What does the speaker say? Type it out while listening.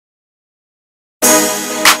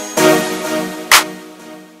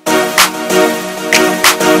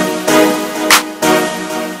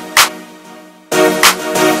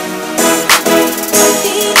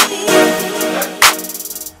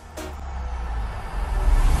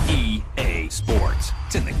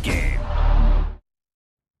It's in the game.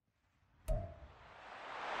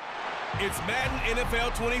 It's Madden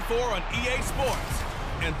NFL 24 on EA Sports,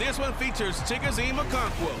 and this one features Chigoziem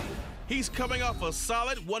Okonkwo. He's coming off a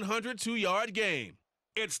solid 102-yard game.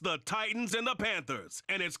 It's the Titans and the Panthers,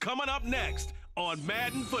 and it's coming up next on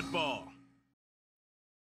Madden Football.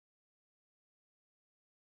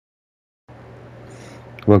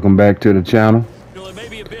 Welcome back to the channel.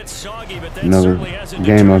 Another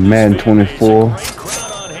game of Madden 24.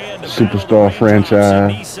 Superstar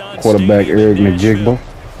franchise quarterback Erik Njigba.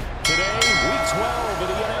 Today, week 12 of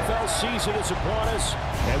the NFL season is upon us,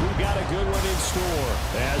 and we've got a good one in store.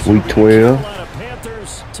 As week 12. The Carolina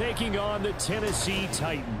Panthers taking on the Tennessee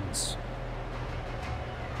Titans.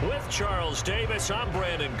 With Charles Davis, I'm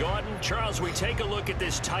Brandon Gordon. Charles, we take a look at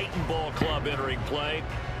this Titan Ball Club entering play.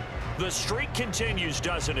 The streak continues,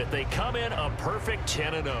 doesn't it? They come in a perfect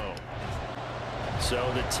 10-0. So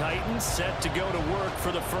the Titans set to go to work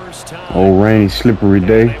for the first time. Old rainy, slippery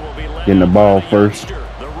day. Getting the ball first. The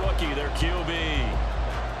rookie, their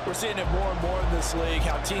QB. We're seeing it more and more in this league,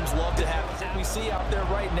 how teams love to have it. We see out there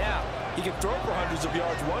right now. He can throw for hundreds of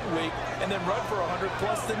yards one week and then run for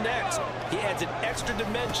 100+ the next. He adds an extra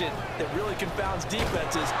dimension that really confounds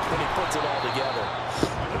defenses when he puts it all together.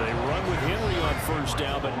 They run with Henry on first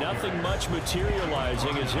down, but nothing much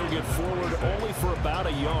materializing as he'll get forward only for about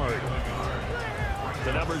a yard.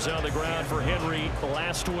 The numbers on the ground for Henry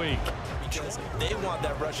last week. Because they want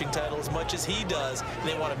that rushing title as much as he does.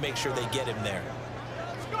 They want to make sure they get him there.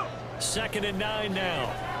 2nd and 9 now.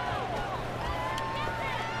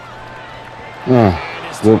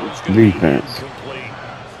 Good defense.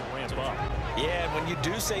 Yeah, and when you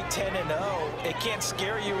do say 10-0, it can't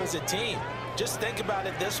scare you as a team. Just think about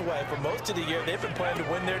it this way. For most of the year, they've been planning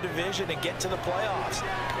to win their division and get to the playoffs.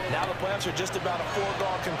 Now the playoffs are just about a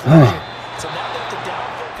foregone conclusion. So now they have to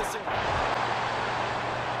down-focus it.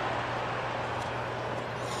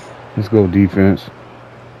 Let's go defense.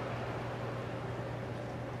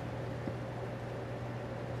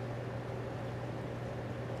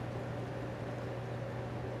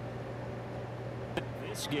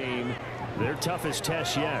 This game, their toughest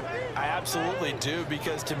test yet. I absolutely do,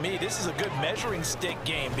 because to me, this is a good measuring stick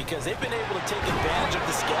game because they've been able to take advantage of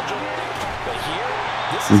the schedule. But here,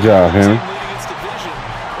 this is good job, Henry. leading its division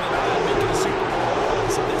when making a Super Bowl run.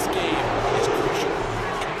 So this game is crucial.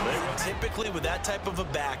 And typically, with that type of a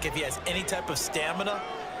back, if he has any type of stamina,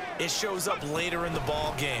 it shows up later in the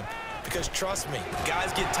ball game. Because trust me,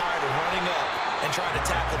 guys get tired of running up and trying to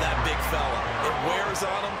tackle that big fella. It wears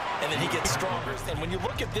on him, and then he gets stronger. And when you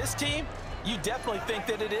look at this team, you definitely think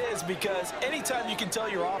that it is, because anytime you can tell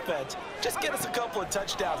your offense, just get us a couple of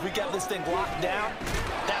touchdowns, we got this thing locked down,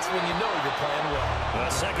 that's when you know you're playing well. A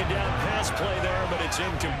 2nd down pass play there, but it's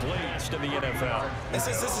incomplete to the NFL. And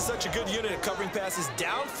since this is such a good unit of covering passes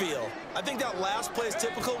downfield, I think that last play is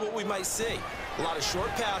typical of what we might see. A lot of short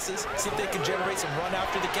passes, see if they can generate some run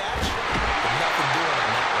after the catch. But nothing doing on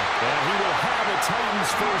that one. And he will have a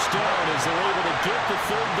Titans first down as they're able to get the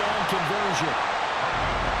 3rd down conversion.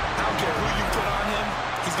 I don't care who you put on him,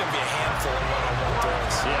 he's going to be a handful of one-on-one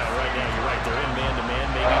throws. Yeah, right now you're right. They're in man-to-man.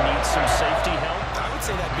 Maybe need some safety help. I would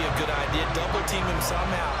say that'd be a good idea. Double team him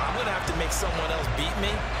somehow. I'm going to have to make someone else beat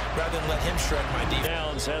me rather than let him shred my defense.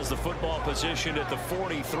 Downs has the football position at the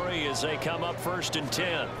 43 as they come up 1st and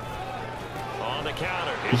 10. On the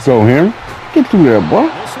counter. Let's go, Henry. Get through there, boy.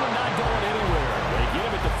 This one not going anywhere. They get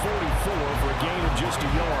him at the 44 for a gain of just a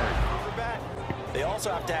yard. They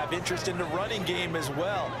also have to have interest in the running game as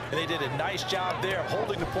well. And they did a nice job there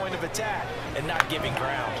holding the point of attack and not giving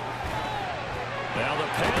ground. Now the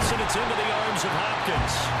pass, and it's into the arms of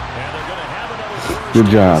Hopkins. And they're going to have another first. Good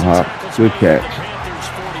job, Hop. Good catch. The Panthers'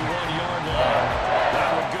 41-yard line. That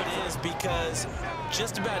one good is because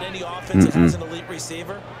just about any offense that has an elite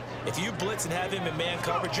receiver, if you blitz and have him in man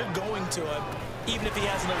coverage, you're going to him, even if he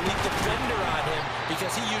has an elite defender on him,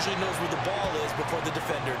 because he usually knows where the ball is before the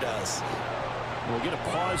defender does. We'll get a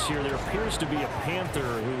pause here. There appears to be a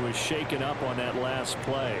Panther who was shaken up on that last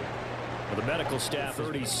play. Well, the medical staff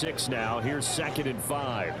 36 now. Here's 2nd and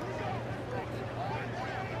 5.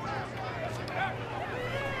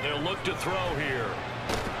 They'll look to throw here.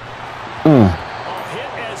 A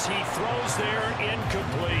hit as he throws there,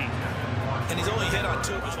 incomplete. And he's only hit on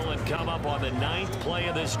 2. And come up on the 9th play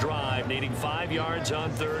of this drive, needing 5 yards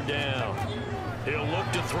on 3rd down. He'll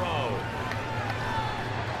look to throw.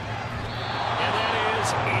 And that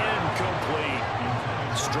is incomplete.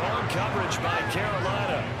 Strong coverage by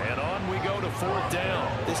Carolina. And on we go to 4th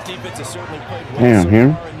down. This defense has certainly played well so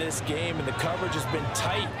far in this game, and the coverage has been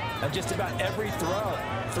tight on just about every throw.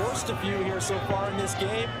 Forced a few here so far in this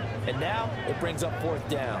game, and now it brings up 4th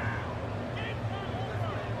down.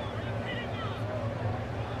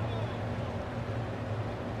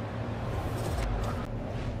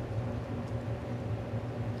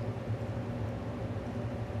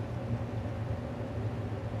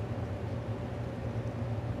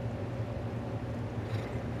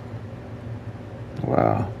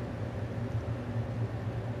 Wow.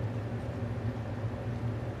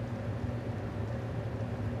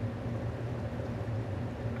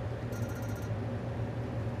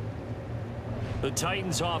 The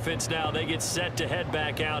Titans offense now, they get set to head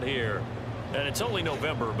back out here. And it's only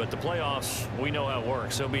November, but the playoffs, we know how it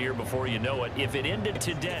works. They'll be here before you know it. If it ended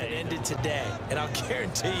today. And I'll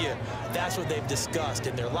guarantee you that's what they've discussed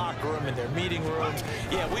in their locker room, in their meeting rooms.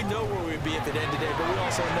 Yeah, we know where we'd be if it ended today, but we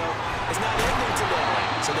also know it's not ending today.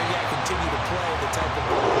 So they got to continue to play the type of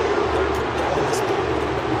ball that put them in the spot.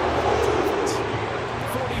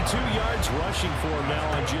 42 yards rushing for him now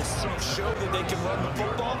on just show that they can run the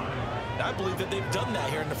football. And I believe that they've done that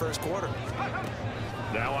here in the first quarter.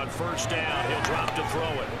 Now on first down, he'll drop to throw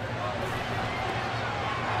it.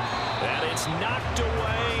 And it's knocked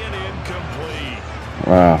away and incomplete.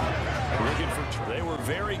 Wow. They were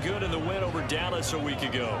very good in the win over Dallas a week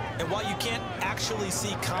ago. And while you can't actually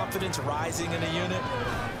see confidence rising in a unit,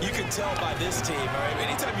 you can tell by this team, all right?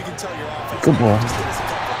 Anytime you can tell your offense, good ball. Just get us a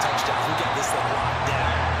couple of touchdowns. We got this thing locked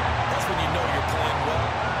down. That's when you know you're playing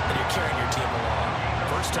well and you're carrying your team along.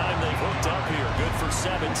 First time they've hooked up here. Good for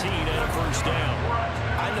 17 and a first down.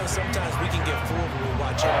 I know sometimes we can get fooled when we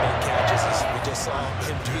watch him make catches, as we just saw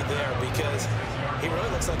him do there, because he really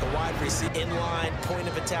looks like a wide receiver, inline,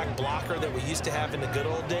 point-of-attack blocker that we used to have in the good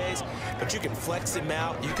old days. But you can flex him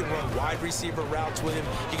out. You can run wide receiver routes with him.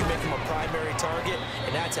 You can make him a primary target,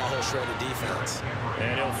 and that's how he'll shred a defense.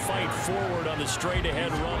 And he'll fight forward on the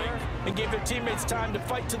straight-ahead running. And give their teammates time to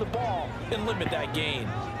fight to the ball and limit that gain.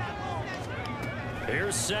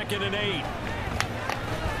 Here's 2nd and 8.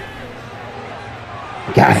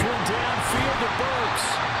 Got it. Downfield to Burks.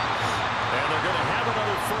 And they're going to have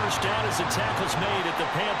another first down as the tackle's made at the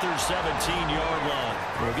Panthers' 17-yard line.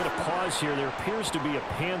 We'll get a pause here. There appears to be a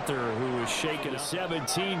Panther who is shaken at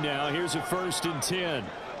 17 now. Here's a 1st and 10.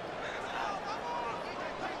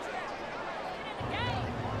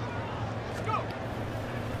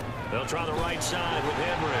 They'll try the right side with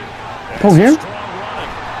Henry. Oh, him? Strong running.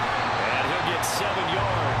 And he'll get 7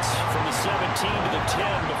 yards from the 17 to the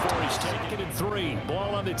 10 before he's taken it 3.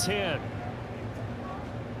 Ball on the 10.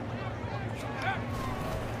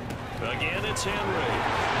 Again, it's Henry.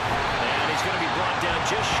 And he's going to be brought down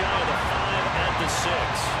just shy of the 5 at the 6.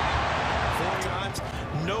 4 times.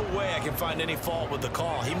 No way I can find any fault with the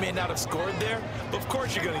call. He may not have scored there, but of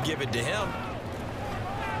course you're going to give it to him.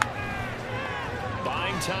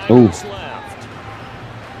 Buying time is left.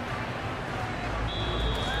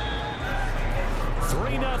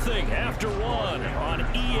 3-0 after 1 on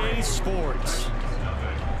EA Sports.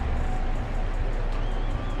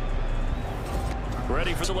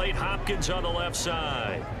 Ready for the late Hopkins on the left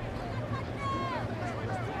side.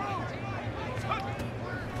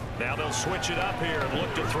 Now they'll switch it up here and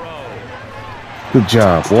look to throw. Good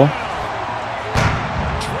job, boy.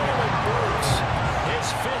 Traylon Burks, his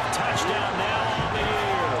 5th touchdown now on the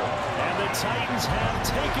year. And the Titans have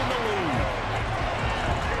taken the lead.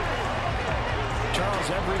 Charles,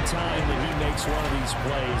 every time that he makes one of these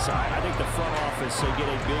plays, I think the front office, they get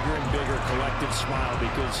a bigger and bigger collective smile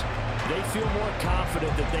because they feel more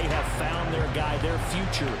confident that they have found their guy, their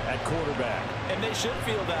future at quarterback. And they should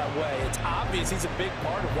feel that way. It's obvious he's a big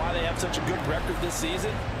part of why they have such a good record this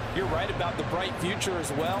season. You're right about the bright future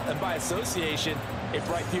as well, and by association, a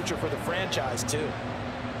bright future for the franchise too.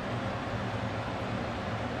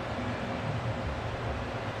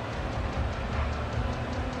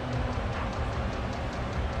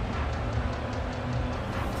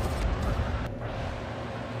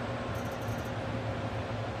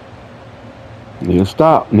 Need a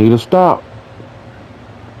stop. Need a stop.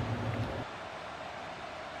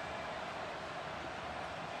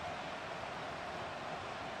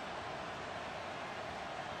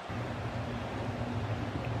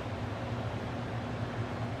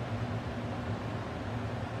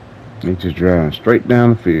 He's just driving straight down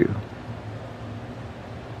the field.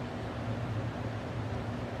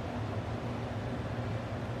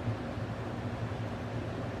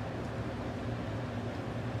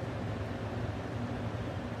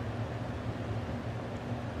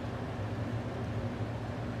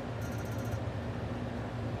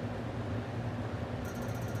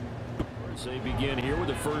 They begin here with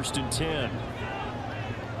a 1st and 10.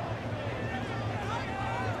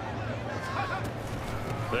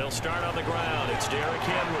 They'll start on the ground. It's Derrick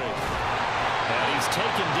Henry. And he's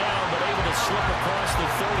taken down, but able to slip across the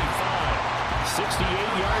 35. 68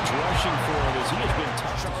 yards rushing for him as he has been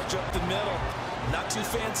Charge up the middle. Not too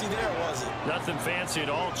fancy there, was it? Nothing fancy at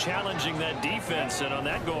all, challenging that defense. And on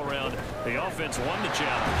that go-around, the offense won the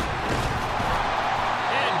challenge.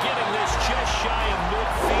 And getting this just shy of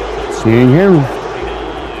midfield. King Henry.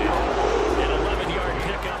 An 11-yard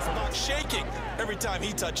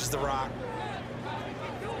touches the rock.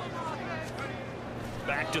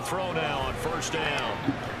 Back to throw now on first down.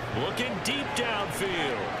 Looking deep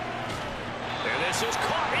downfield. And this is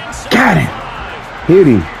caught inside. Got it. Hit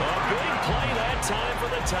him. A big play that time for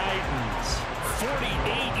the Titans.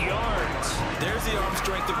 48 yards. There's the arm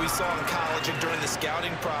strength that we saw in college and during the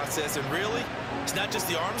scouting process. And really, it's not just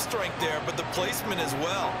the arm strength there, but the placement as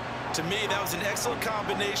well. To me, that was an excellent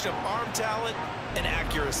combination of arm talent and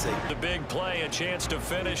accuracy. The big play, a chance to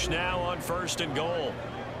finish now on first and goal.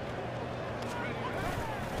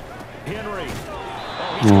 Henry.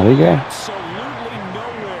 Oh, they got absolutely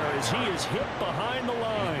nowhere as he is hit behind the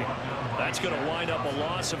line. That's going to wind up a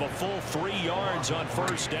loss of a full 3 yards on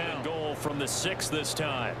first down. Goal from the 6 this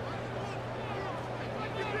time.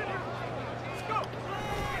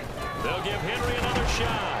 They'll give Henry another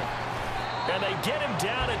shot. And they get him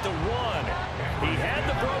down at the 1. He had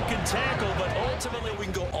the broken tackle, but ultimately we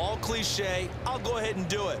can go all cliche. I'll go ahead and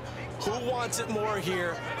do it. Who wants it more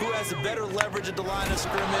here? Who has a better leverage at the line of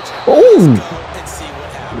scrimmage? Oh! Let's go and see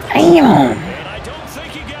what happens. Damn! And I don't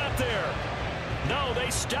think he got there. No, they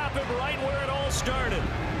stop him right where it all started.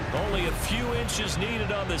 Only a few inches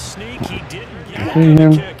needed on the sneak. He didn't get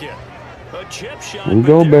to kick it. A chip shot, we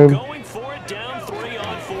go, baby. Going for it down 3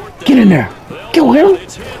 on 4th. Get in there. Go him.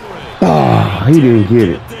 Oh, he didn't get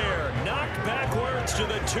it. Knocked backwards to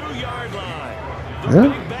the 2-yard line. The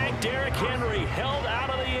big back Derrick Henry held out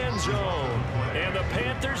of the end zone. And the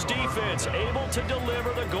Panthers defense able to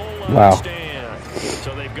deliver the goal line stand.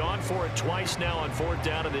 So they've gone for it twice now on 4th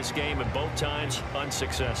down in this game, and both times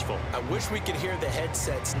unsuccessful. I wish we could hear the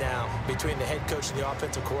headsets now between the head coach and the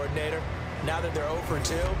offensive coordinator. Now that they're 0 for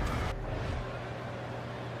 2.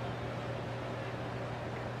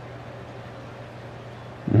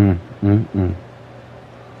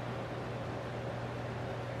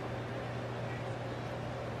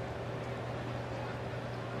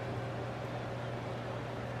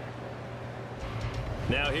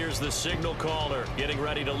 Now here's the signal caller getting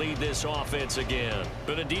ready to lead this offense again.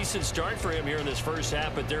 Been a decent start for him here in this first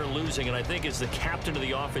half, but they're losing. And I think as the captain of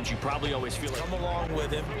the offense, you probably always feel like come along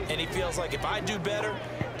with him. And he feels like if I do better,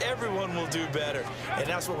 everyone will do better. And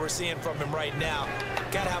that's what we're seeing from him right now.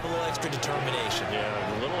 Got to have a little extra determination. Yeah,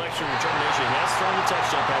 a little extra determination. He has thrown the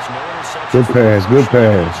touchdown pass. No interception. Good pass, good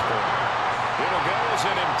pass. It'll go as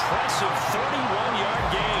an impressive 31-yard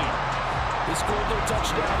gain. He scored their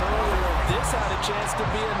touchdown earlier. This had a chance to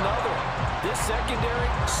be another. This secondary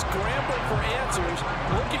scrambled for answers,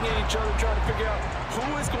 looking at each other, trying to figure out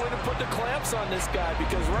who is going to put the clamps on this guy,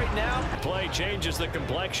 because right now... Play changes the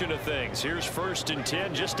complexion of things. Here's 1st and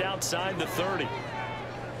 10 just outside the 30.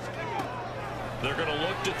 They're going to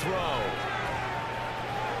look to throw.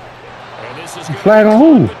 And this is flag on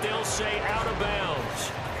who? But they'll say out of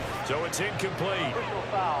bounds. So it's incomplete.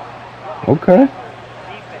 Okay.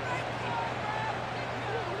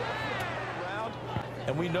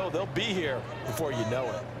 And we know they'll be here before you know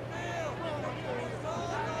it.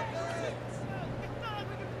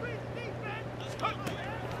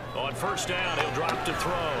 On first down, he'll drop to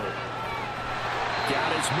throw.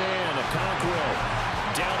 Got his man, a Conqueror.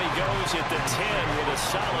 Down he goes at the 10 with a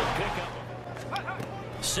solid pickup.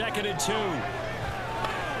 2nd and 2.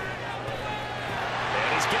 And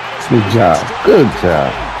he's got his Good job. Good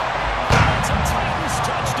job. It's a Titans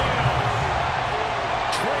touchdown.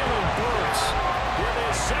 Trailing Burks with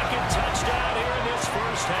his 2nd touchdown here in this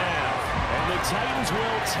first half. And the Titans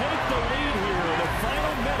will take the lead here in the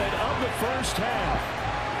final minute of the first half.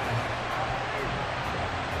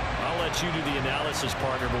 I'll let you do the analysis,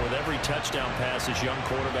 partner, but with every touchdown pass this young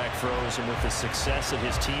quarterback throws and with the success that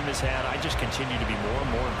his team has had, I just continue to be more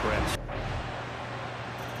and more impressed.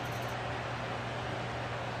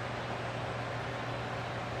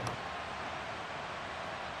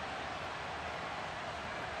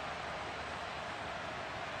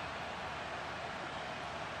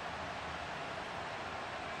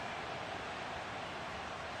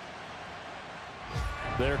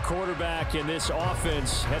 Their quarterback in this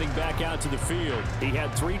offense heading back out to the field. He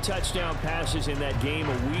had 3 touchdown passes in that game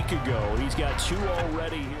a week ago. He's got 2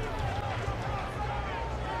 already here.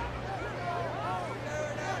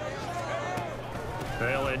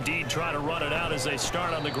 They'll indeed try to run it out as they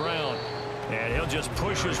start on the ground. And he'll just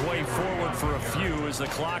push his way forward for a few as the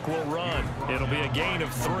clock will run. It'll be a gain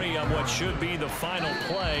of 3 on what should be the final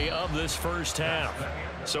play of this first half.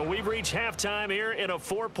 So we've reached halftime here in a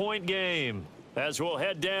 4-point game. As we'll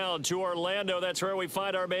head down to Orlando, that's where we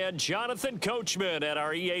find our man Jonathan Coachman at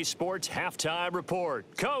our EA Sports Halftime Report.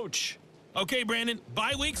 Coach. Okay, Brandon,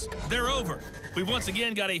 bye weeks, they're over. We've once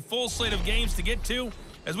again got a full slate of games to get to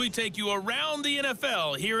as we take you around the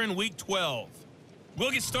NFL here in Week 12.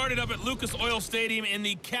 We'll get started up at Lucas Oil Stadium in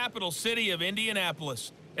the capital city of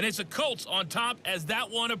Indianapolis. And it's the Colts on top as that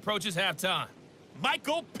one approaches halftime.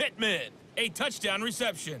 Michael Pittman, a touchdown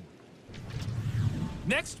reception.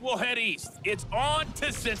 Next, we'll head east. It's on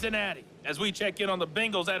to Cincinnati as we check in on the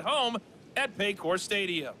Bengals at home at Paycor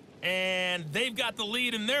Stadium. And they've got the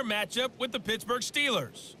lead in their matchup with the Pittsburgh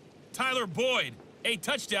Steelers. Tyler Boyd, a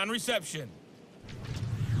touchdown reception.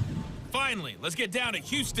 Finally, let's get down to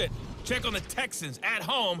Houston. Check on the Texans at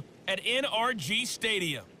home at NRG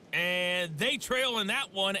Stadium. And they trail in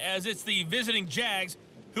that one as it's the visiting Jags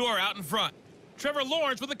who are out in front. Trevor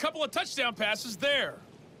Lawrence with a couple of touchdown passes there.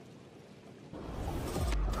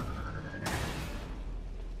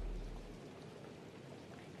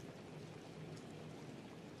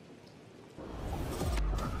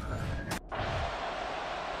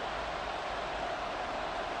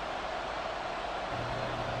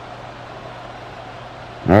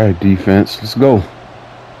 All right, defense, let's go.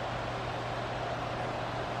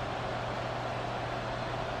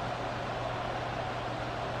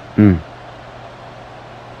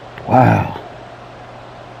 Wow.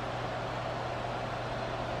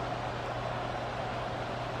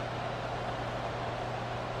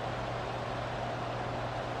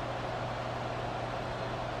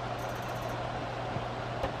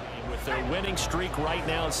 With their winning streak right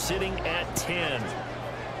now sitting at 10.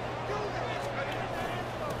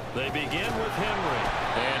 They begin with Henry,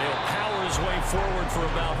 and he'll power his way forward for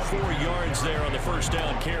about 4 yards there on the first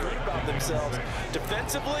down carry. About themselves.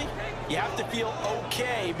 Defensively, you have to feel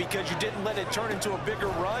okay because you didn't let it turn into a bigger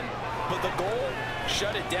run, but the goal,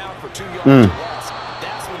 shut it down for 2 yards or less.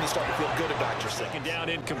 That's when you start to feel good about yourself. Second down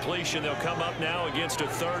incompletion. They'll come up now against a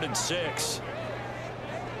 3rd and 6.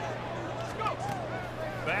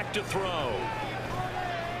 Back to throw.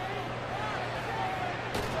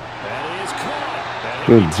 That is caught.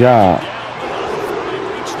 Good job.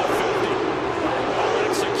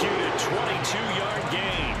 Executed 22-yard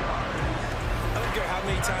gain. I don't care how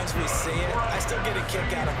many times we say it, I still get a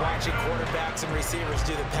kick out of watching quarterbacks and receivers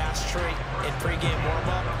do the pass tree in pregame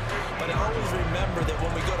warm-up. But I always remember that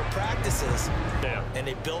when we go to practices, and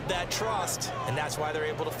they build that trust, and that's why they're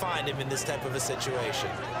able to find him in this type of a situation.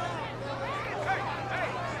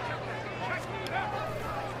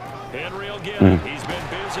 Henry will get it. He's been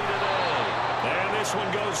busy today. And this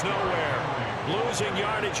one goes nowhere. Losing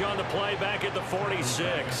yardage on the play back at the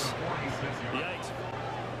 46. Yikes.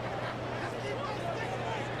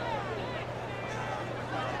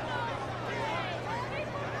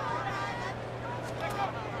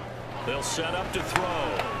 They'll set up to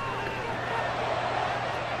throw.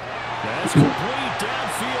 That's complete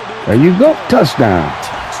downfield. There you go. Touchdown.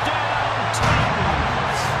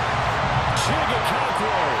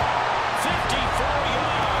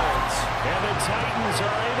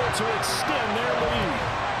 To extend their lead.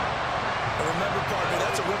 Remember, partner,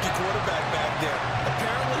 that's a rookie quarterback back there.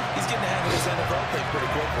 Apparently, he's getting the hang of this NFL thing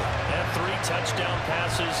pretty quickly. And 3 touchdown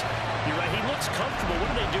passes. You're right, he looks comfortable.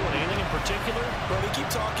 What are they doing? Anything in particular? Well, they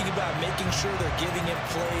keep talking about making sure they're giving him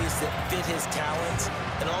plays that fit his talents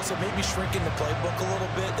and also maybe shrinking the playbook a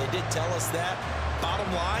little bit. They did tell us that.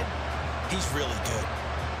 Bottom line, he's really good.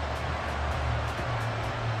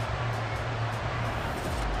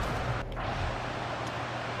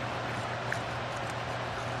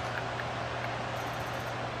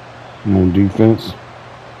 On defense.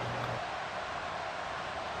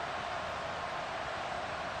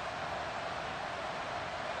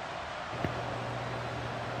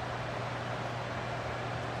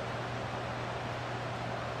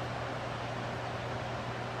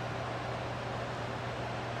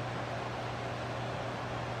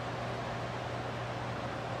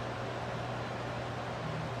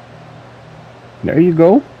 There you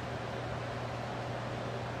go.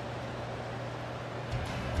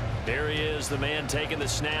 There he is, the man taking the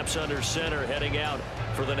snaps under center, heading out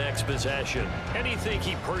for the next possession. And you think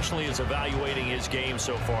he personally is evaluating his game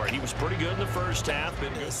so far? He was pretty good in the first half.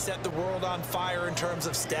 They set the world on fire in terms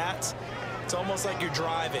of stats. It's almost like you're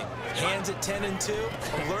driving. Hands at 10 and 2,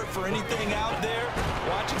 alert for anything out there,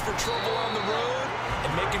 watching for trouble on the road,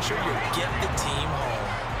 and making sure you get the team home.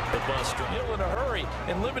 The Buster. Hill in a hurry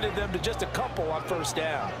and limited them to just a couple on first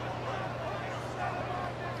down.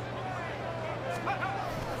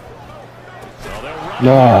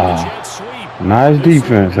 Nice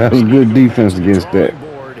defense. That was good defense against that.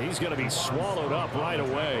 He's going to be swallowed up right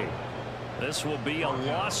away. This will be a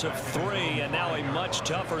loss of 3, and now a much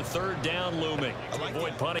tougher 3rd down looming. To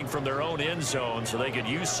avoid punting from their own end zone so they could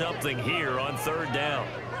use something here on 3rd down.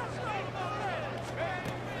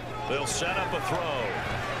 They'll set up a throw.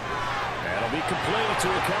 That'll be complete to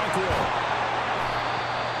Okonkwo.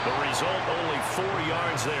 The result, only 4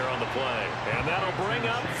 yards there on the play. And that'll bring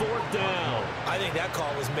up 4th down. I think that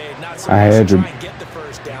call was made not so much to try and get the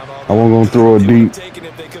first down. I wasn't going to throw it deep. Taken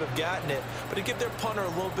if they could have gotten it, but to give their punter a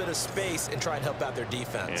little bit of space and try and help out their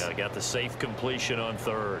defense. Yeah, got the safe completion on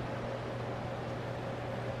 3rd.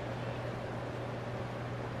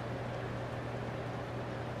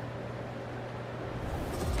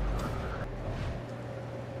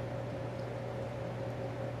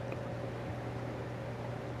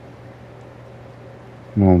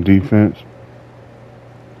 Come on, defense.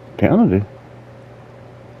 Penalty.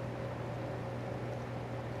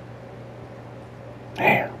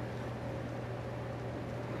 Damn.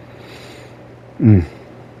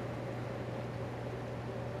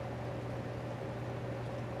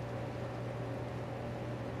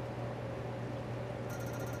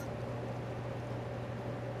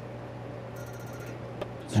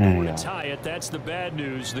 Score to tie it. That's the bad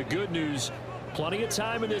news. The good news, plenty of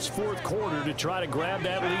time in this 4th quarter to try to grab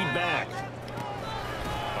that lead back.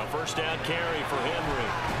 A first down carry for Henry.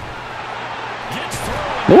 Gets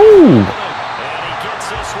through. Ooh. And he gets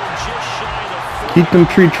this one just shy of 40. Keep them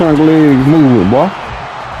tree trunk legs moving, boy. 99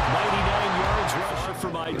 yards rush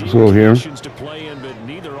from ideal So here. conditions to play in, but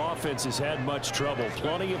neither offense has had much trouble.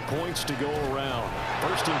 Plenty of points to go around.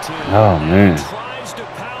 1st and 10. Oh, man. He tries to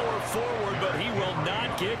power forward, but he will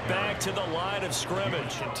not get back to the line of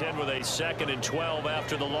scrimmage. And 10 with a 2nd and 12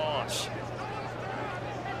 after the loss.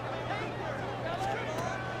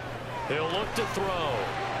 He'll look to throw.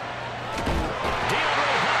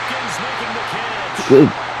 DeAndre Hopkins making the catch.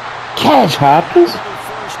 Good catch, Hopkins.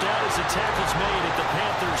 First down as the tackle's made at the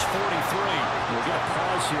Panthers 43. We'll get a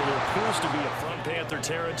pause here. There appears to be a front Panther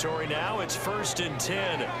territory now. It's 1st and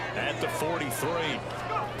 10 at the 43.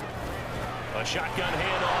 A shotgun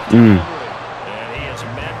handoff to Henry. And he is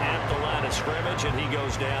met at the line of scrimmage, and he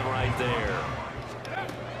goes down right there.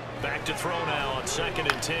 Back to throw now on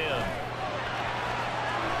 2nd and 10.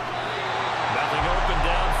 Nothing open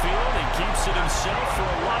downfield. He keeps it himself for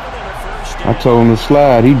 11 and a first down. I told him to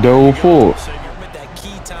slide. He dove forward. At that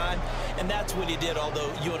key time, and that's what he did,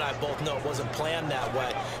 although you and I both know it wasn't planned that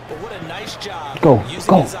way. But what a nice job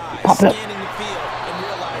using his eyes, scanning the field, and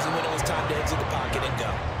realizing when it was time to exit the pocket and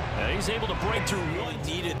go. He's able to break through. Really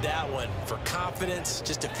needed that one for confidence,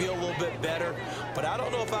 just to feel a little bit better. But I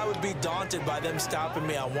don't know if I would be daunted by them stopping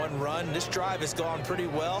me on one run. This drive has gone pretty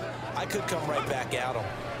well. I could come right back at them.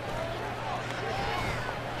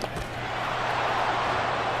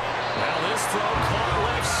 This throw caught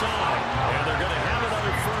left side, and they're going to have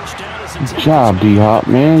another first down as Good job, D-Hop,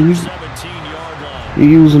 man. You 17-yard line.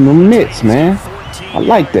 You're using the mitts, man. I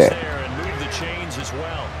like that. And move the chains as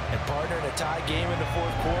well. And partner in a tie game in the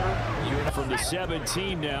 4th quarter. You're From the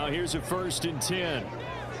 17 now, here's a 1st and 10.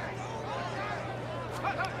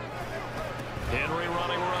 Henry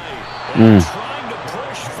running right. And trying to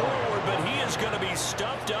push forward, but he is going to be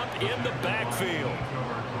stuffed up in the backfield.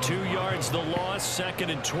 2 yards the loss, 2nd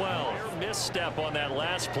and 12. Misstep on that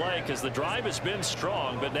last play because the drive has been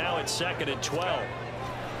strong, but now it's 2nd and 12.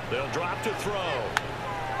 They'll drop to throw.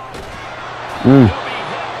 He'll be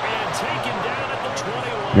hit and taken down at the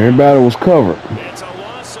 21. Everybody was covered. It's a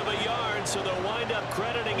loss of a yard, so they'll wind up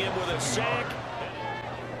crediting him with a sack.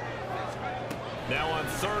 Now on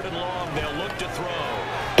 3rd and long, they'll look to throw.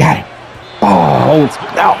 Got it. Oh,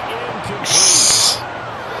 no.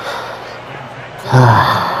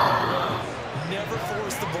 never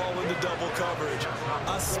force the ball into double coverage,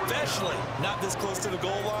 especially not this close to the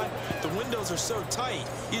goal line. The windows are so tight,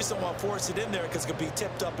 you just don't want to force it in there because it could be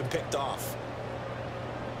tipped up and picked off.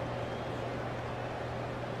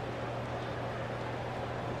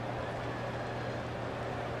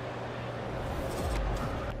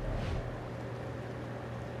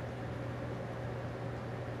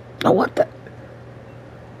 Oh, what the?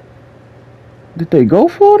 Did they go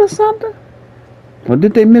for it or something? Or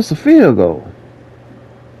did they miss a field goal?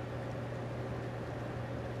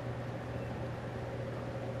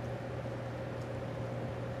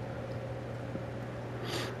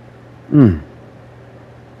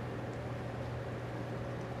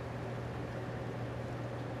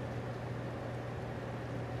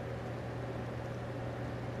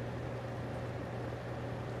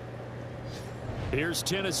 Here's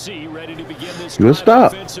Tennessee ready to begin this Good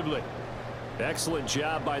stop. Offensively. Excellent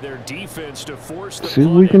job by their defense to force the See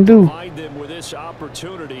what we can do. Provide them with this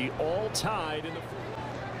opportunity, all tied in the.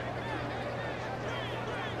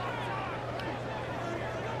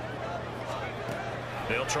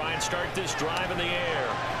 They'll try and start this drive in the air.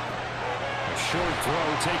 A short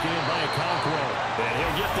throw taken in by Okonkwo. And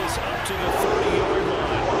he'll get this up to the 30-yard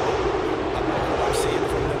line. I'm seeing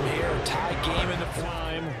from them here, tie game in the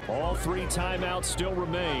Time. All 3 timeouts still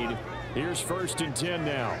remain. Here's 1st and 10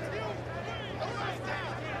 now.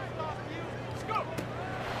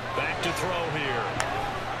 Back to throw here.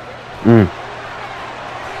 And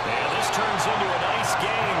this turns into a nice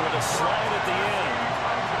gain with a slide at the end.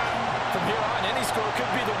 From here on, any score could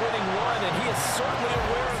be the winning one, and he is certainly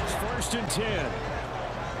aware. It's 1st and 10.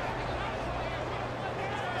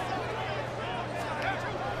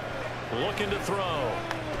 Looking to throw.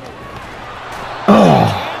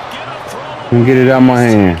 Can get it out of my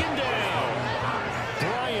hand.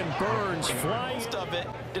 Brian Burns flying. Most of it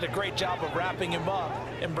did a great job of wrapping him up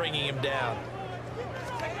and bringing him down.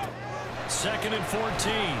 2nd and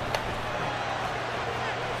 14.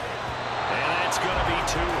 And that's going to be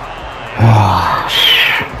too high.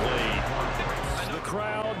 The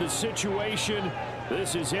crowd, the situation.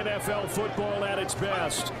 This is NFL football at its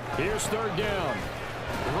best. Here's 3rd down.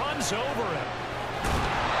 Runs over him.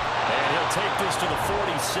 And he'll take this to the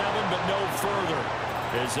 47, but no further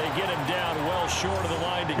as they get him down well short of the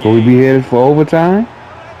line to Will we be headed for overtime?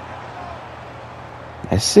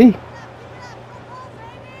 Let's see.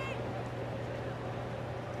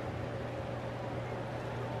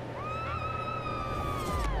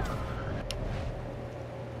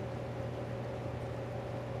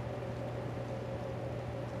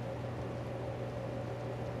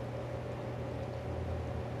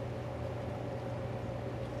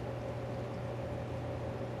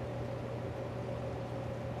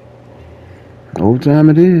 Overtime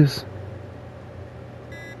it is.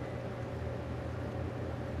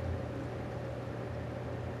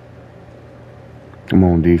 Come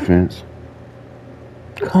on, defense.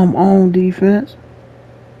 Come on, defense.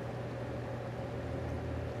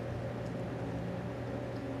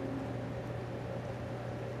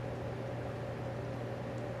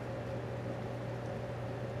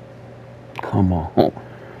 Come on.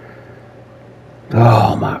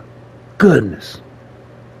 Oh, my goodness.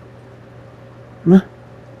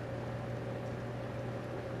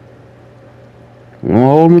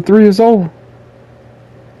 Hold me 3 is over.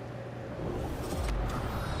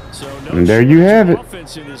 And there you have it.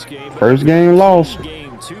 First game lost.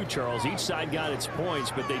 Game 2, Charles. Each side got its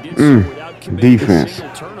points, but they did so without committing a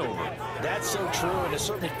single turnover. That's so true, and it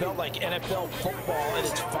certainly felt like NFL football at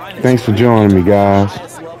its finest. Thanks for joining me,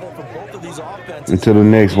 guys. Until the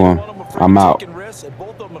next one, I'm out. Both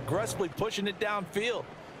of them aggressively pushing it downfield.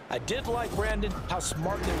 I did like, Brandon, how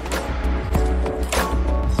smart they were.